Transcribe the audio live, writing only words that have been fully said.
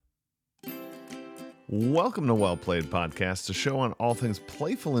Welcome to Well Played Podcast, a show on all things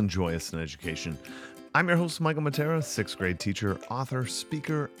playful and joyous in education. I'm your host, Michael Matera, sixth grade teacher, author,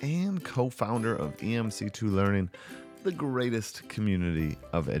 speaker, and co-founder of EMC2 Learning, the greatest community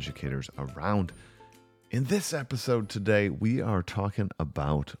of educators around. In this episode today, we are talking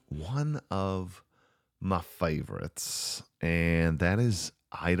about one of my favorites, and that is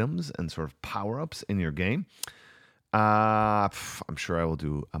items and sort of power-ups in your game. I'm sure I will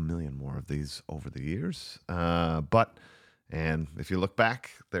do a million more of these over the years. And if you look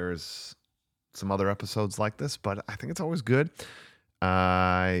back, there's some other episodes like this, but I think it's always good.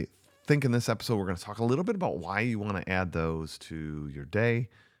 I think in this episode, we're going to talk a little bit about why you want to add those to your day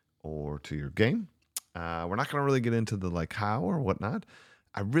or to your game. We're not going to really get into the how or whatnot.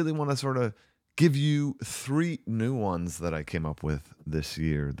 I really want to sort of give you 3 new ones that I came up with this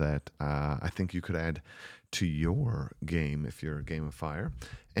year that I think you could add to your game if you're a gamifier.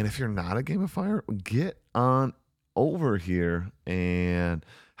 And if you're not a gamifier, get on over here and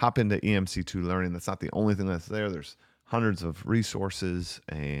hop into EMC2 Learning. That's not the only thing that's there. There's hundreds of resources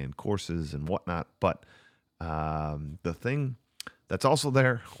and courses and whatnot. But the thing that's also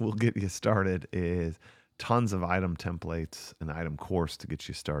there, will get you started, is tons of item templates and item course to get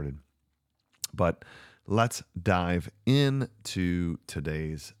you started. But let's dive into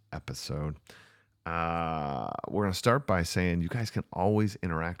today's episode. We're going to start by saying you guys can always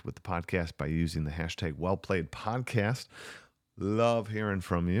interact with the podcast by using the hashtag WellPlayedPodcast. Love hearing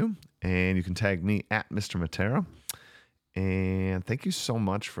from you. And you can tag me at Mr. Matera. And thank you so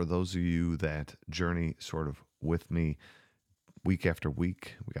much for those of you that journey sort of with me week after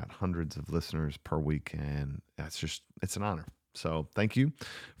week. We got hundreds of listeners per week, and it's an honor. So thank you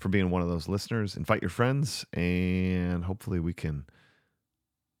for being one of those listeners. Invite your friends, and hopefully we can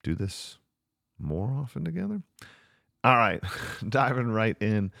do this more often together. All right, diving right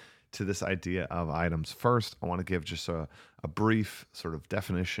in to this idea of items. First, I want to give just a brief sort of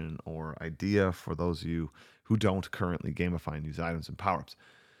definition or idea for those of you who don't currently gamify and use items and power-ups.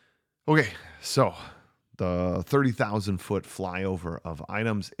 Okay, so the 30,000-foot flyover of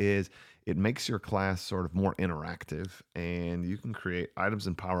items is it makes your class sort of more interactive, and you can create items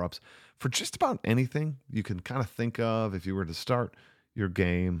and power-ups for just about anything you can kind of think of. If you were to start your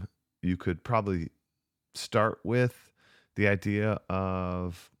game, you could probably start with the idea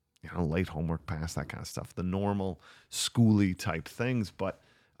of, late homework pass, that kind of stuff, the normal schooly type things. But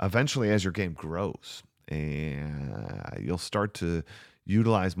eventually, as your game grows, and you'll start to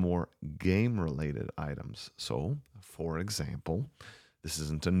utilize more game-related items. So, for example, this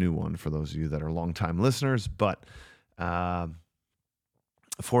isn't a new one for those of you that are longtime listeners, but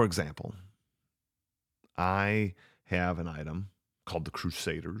for example, I have an item called the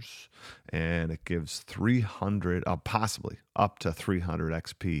Crusaders, and it gives 300, possibly up to 300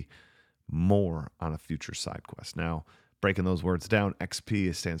 XP more on a future side quest. Now, breaking those words down,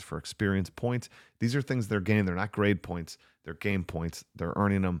 XP stands for experience points. These are things they're gained. They're not grade points. They're game points. They're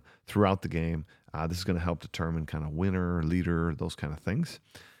earning them throughout the game. This is going to help determine kind of winner, leader, those kind of things.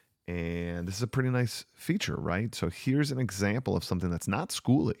 And this is a pretty nice feature, right? So here's an example of something that's not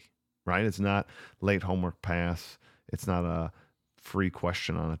schooly, right? It's not late homework pass. It's not a free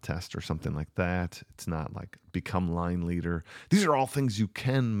question on a test or something like that. It's not like become line leader. These are all things you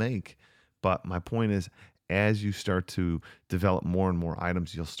can make. But my point is, as you start to develop more and more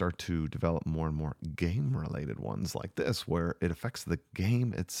items, you'll start to develop more and more game-related ones like this, where it affects the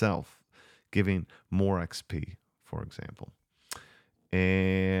game itself, giving more XP, for example.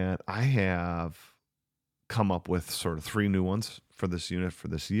 And I have come up with sort of 3 new ones for this unit for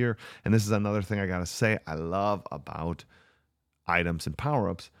this year. And this is another thing I got to say I love about items and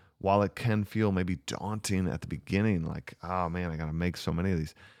power-ups. While it can feel maybe daunting at the beginning, like, oh man, I got to make so many of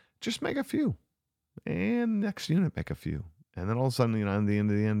these, just make a few. And next unit, make a few. And then all of a sudden, at the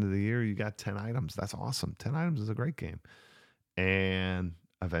end of the year, you got 10 items. That's awesome. 10 items is a great game. And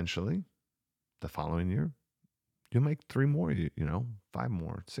eventually, the following year, you'll make 3 more, 5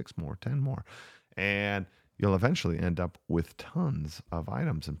 more, 6 more, 10 more. And you'll eventually end up with tons of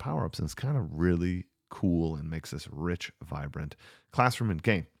items and power-ups. And it's kind of really cool and makes this rich, vibrant classroom and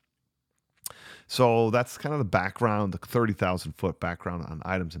game. So that's kind of the background, the 30,000-foot background on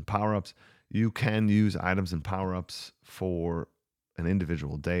items and power-ups. You can use items and power-ups for an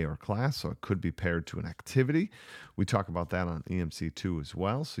individual day or class, so it could be paired to an activity. We talk about that on EMC2 as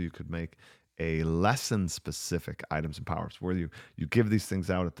well, so you could make a lesson-specific items and power-ups where you give these things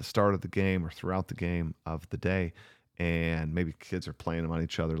out at the start of the game or throughout the game of the day, and maybe kids are playing them on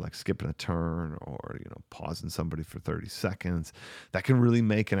each other, like skipping a turn or, pausing somebody for 30 seconds. That can really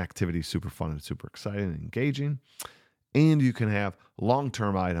make an activity super fun and super exciting and engaging. And you can have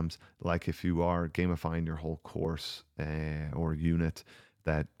long-term items, like if you are gamifying your whole course or unit,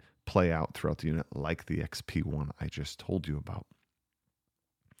 that play out throughout the unit, like the XP one I just told you about.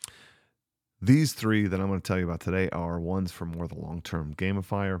 These three that I'm going to tell you about today are ones for more the long-term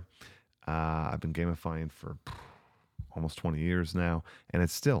gamifier. I've been gamifying for almost 20 years now, and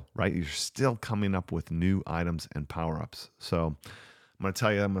it's still, right? You're still coming up with new items and power-ups. So I'm going to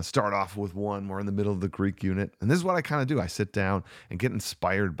tell you, I'm going to start off with one. We're in the middle of the Greek unit, and this is what I kind of do. I sit down and get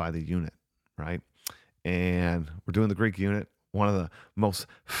inspired by the unit, right? And we're doing the Greek unit, one of the most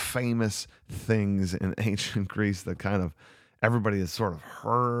famous things in ancient Greece that kind of everybody has sort of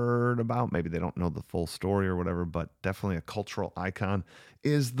heard about. Maybe they don't know the full story or whatever, but definitely a cultural icon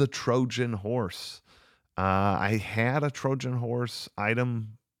is the Trojan horse. I had a Trojan horse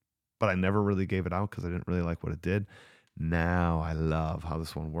item, but I never really gave it out because I didn't really like what it did. Now I love how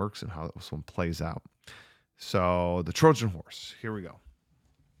this one works and how this one plays out. So the Trojan horse, here we go.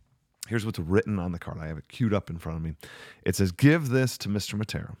 Here's what's written on the card. I have it queued up in front of me. It says, give this to Mr.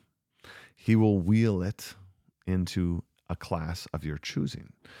 Matera. He will wheel it into a class of your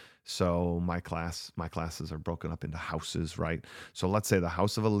choosing. So my classes are broken up into houses, right? So let's say the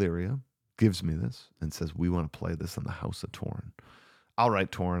House of Illyria gives me this and says, we want to play this in the House of Tauren. I'll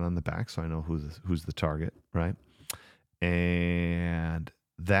write Tauren on the back so I know who's the target, right? And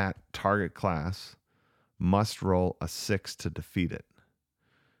that target class must roll a 6 to defeat it.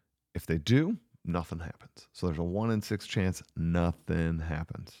 If they do, nothing happens. So there's a 1 in 6 chance nothing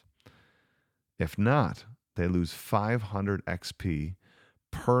happens. If not, they lose 500 XP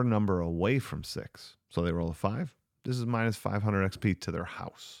per number away from 6. So they roll a 5. This is minus 500 XP to their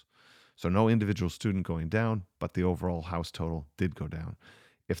house. So no individual student going down, but the overall house total did go down.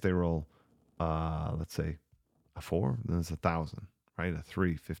 If they roll, let's say, a 4, then it's 1,000, right? A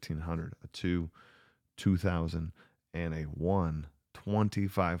 3, 1,500. A 2, 2,000. And a 1,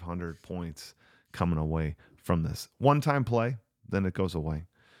 2,500 points coming away from this. One-time play, then it goes away.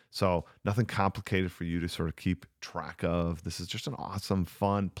 So nothing complicated for you to sort of keep track of. This is just an awesome,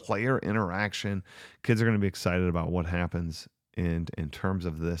 fun player interaction. Kids are going to be excited about what happens in terms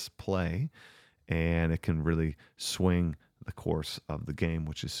of this play, and it can really swing the course of the game,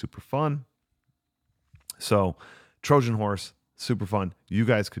 which is super fun. So Trojan horse, super fun. You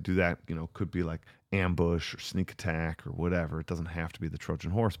guys could do that, could be like ambush or sneak attack or whatever. It doesn't have to be the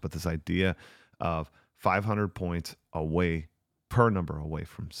Trojan horse, but this idea of 500 points away per number away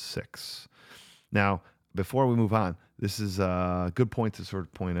from 6. Now, before we move on, this is a good point to sort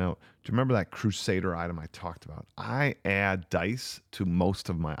of point out. Do you remember that Crusader item I talked about? I add dice to most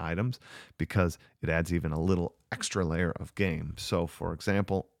of my items because it adds even a little extra layer of game. So, for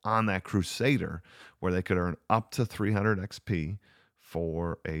example, on that Crusader, where they could earn up to 300 XP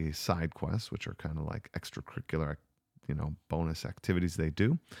for a side quest, which are kind of like extracurricular, bonus activities they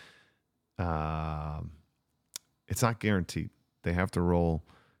do, it's not guaranteed. They have to roll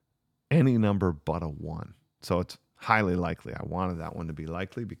any number but a 1. So it's highly likely. I wanted that one to be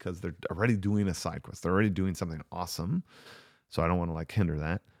likely because they're already doing a side quest. They're already doing something awesome. So I don't want to hinder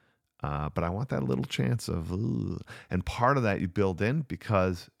that. But I want that little chance of, and part of that you build in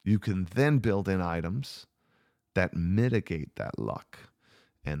because you can then build in items that mitigate that luck.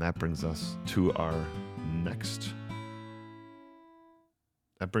 And that brings us to our next.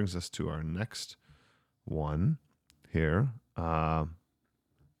 One here.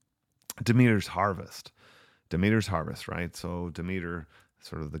 Demeter's Harvest. Demeter's Harvest, right? So Demeter,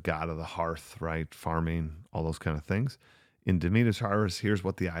 sort of the god of the hearth, right? Farming, all those kind of things. In Demeter's Harvest, here's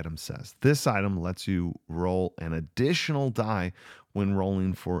what the item says. This item lets you roll an additional die when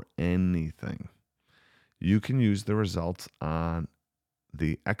rolling for anything. You can use the results on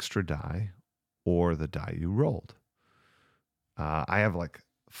the extra die or the die you rolled. I have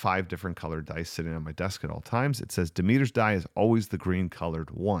 5 different colored dice sitting on my desk at all times. It says Demeter's die is always the green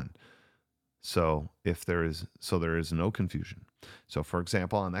colored one. So there is no confusion. So for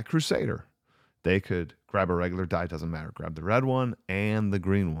example, on that Crusader, they could grab a regular die, doesn't matter. Grab the red one and the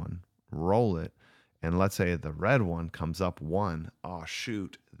green one, roll it, and let's say the red one comes up 1. Oh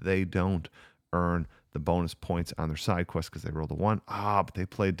shoot, they don't earn the bonus points on their side quest because they rolled a 1. But they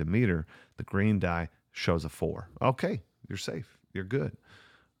played Demeter. The green die shows a 4. Okay, you're safe. You're good.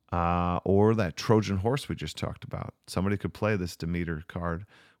 Or that Trojan horse we just talked about. Somebody could play this Demeter card,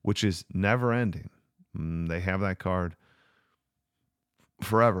 which is never ending. They have that card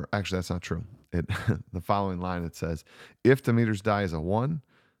forever. Actually, that's not true. The following line, it says, if Demeter's die is a 1,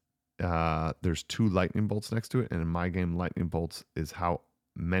 there's 2 lightning bolts next to it. And in my game, lightning bolts is how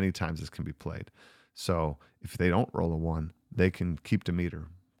many times this can be played. So if they don't roll a 1, they can keep Demeter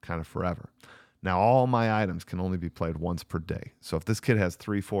kind of forever. Now, all my items can only be played once per day. So if this kid has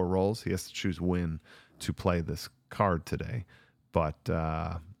 3-4 rolls, he has to choose win to play this card today. But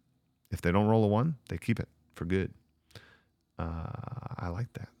if they don't roll a 1, they keep it for good. I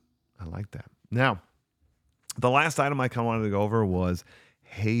like that. I like that. Now, the last item I kind of wanted to go over was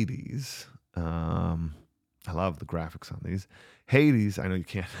Hades. I love the graphics on these. Hades, I know you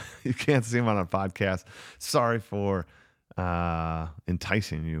can't see them on a podcast. Sorry for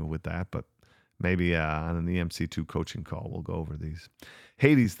enticing you with that, but maybe on an EMC2 coaching call, we'll go over these.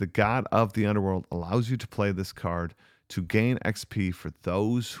 Hades, the god of the underworld, allows you to play this card to gain XP for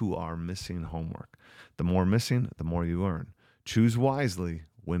those who are missing homework. The more missing, the more you earn. Choose wisely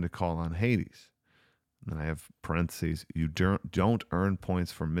when to call on Hades. And then I have parentheses. You don't earn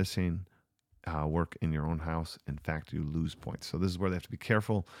points for missing work in your own house. In fact, you lose points. So this is where they have to be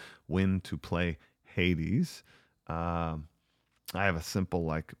careful when to play Hades. I have a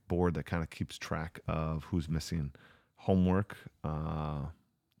simple board that kind of keeps track of who's missing homework.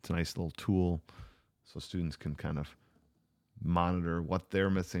 It's a nice little tool so students can kind of monitor what they're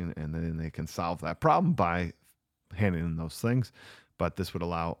missing, and then they can solve that problem by handing in those things. But this would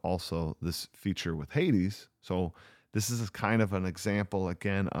allow also this feature with Hades. So this is kind of an example,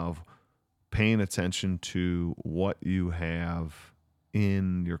 again, of paying attention to what you have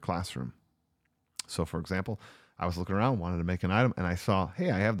in your classroom. So, for example, I was looking around, wanted to make an item, and I saw,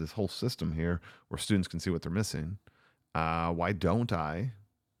 hey, I have this whole system here where students can see what they're missing. Why don't I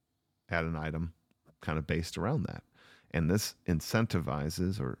add an item kind of based around that? And this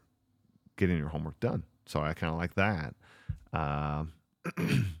incentivizes or getting your homework done. So I kind of like that. And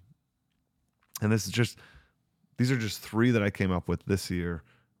these are just 3 that I came up with this year,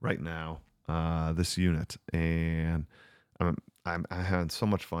 right now, this unit. And I had so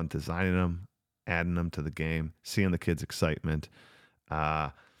much fun designing them, adding them to the game, seeing the kids' excitement.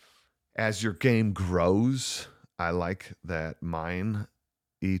 As your game grows, I like that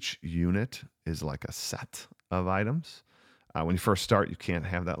each unit is like a set of items. When you first start, you can't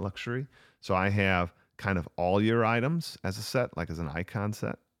have that luxury. So I have kind of all your items as a set, like as an icon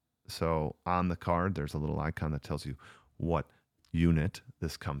set. So on the card, there's a little icon that tells you what unit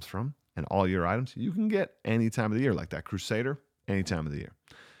this comes from. And all your items you can get any time of the year, like that Crusader, any time of the year.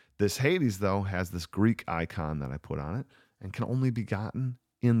 This Hades, though, has this Greek icon that I put on it and can only be gotten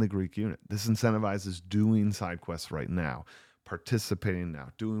in the Greek unit. This incentivizes doing side quests right now, participating now,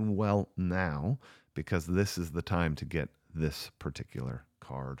 doing well now, because this is the time to get this particular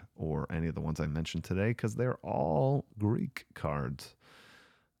card or any of the ones I mentioned today, because they're all Greek cards.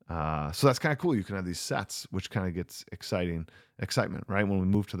 So that's kind of cool. You can have these sets, which kind of gets excitement, right? When we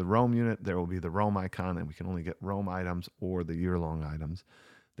move to the Rome unit, there will be the Rome icon, and we can only get Rome items or the year-long items.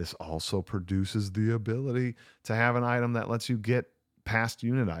 This also produces the ability to have an item that lets you get past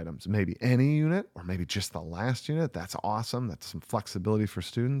unit items, maybe any unit or maybe just the last unit. That's awesome. That's some flexibility for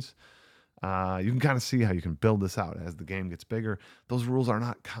students. You can kind of see how you can build this out as the game gets bigger. Those rules are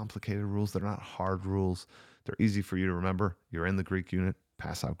not complicated rules. They're not hard rules. They're easy for you to remember. You're in the Greek unit,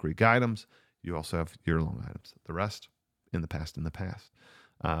 pass out Greek items. You also have year-long items. The rest, in the past.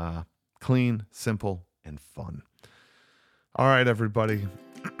 Clean, simple, and fun. All right, everybody.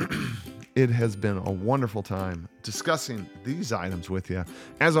 It has been a wonderful time discussing these items with you.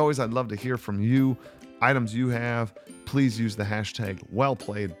 As always, I'd love to hear from you. Items you have, please use the hashtag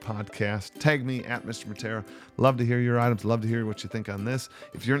WellPlayedPodcast. Tag me at Mr. Matera. Love to hear your items. Love to hear what you think on this.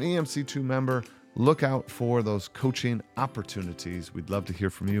 If you're an EMC2 member, look out for those coaching opportunities. We'd love to hear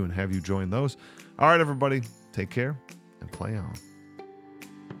from you and have you join those. All right, everybody, take care and play on.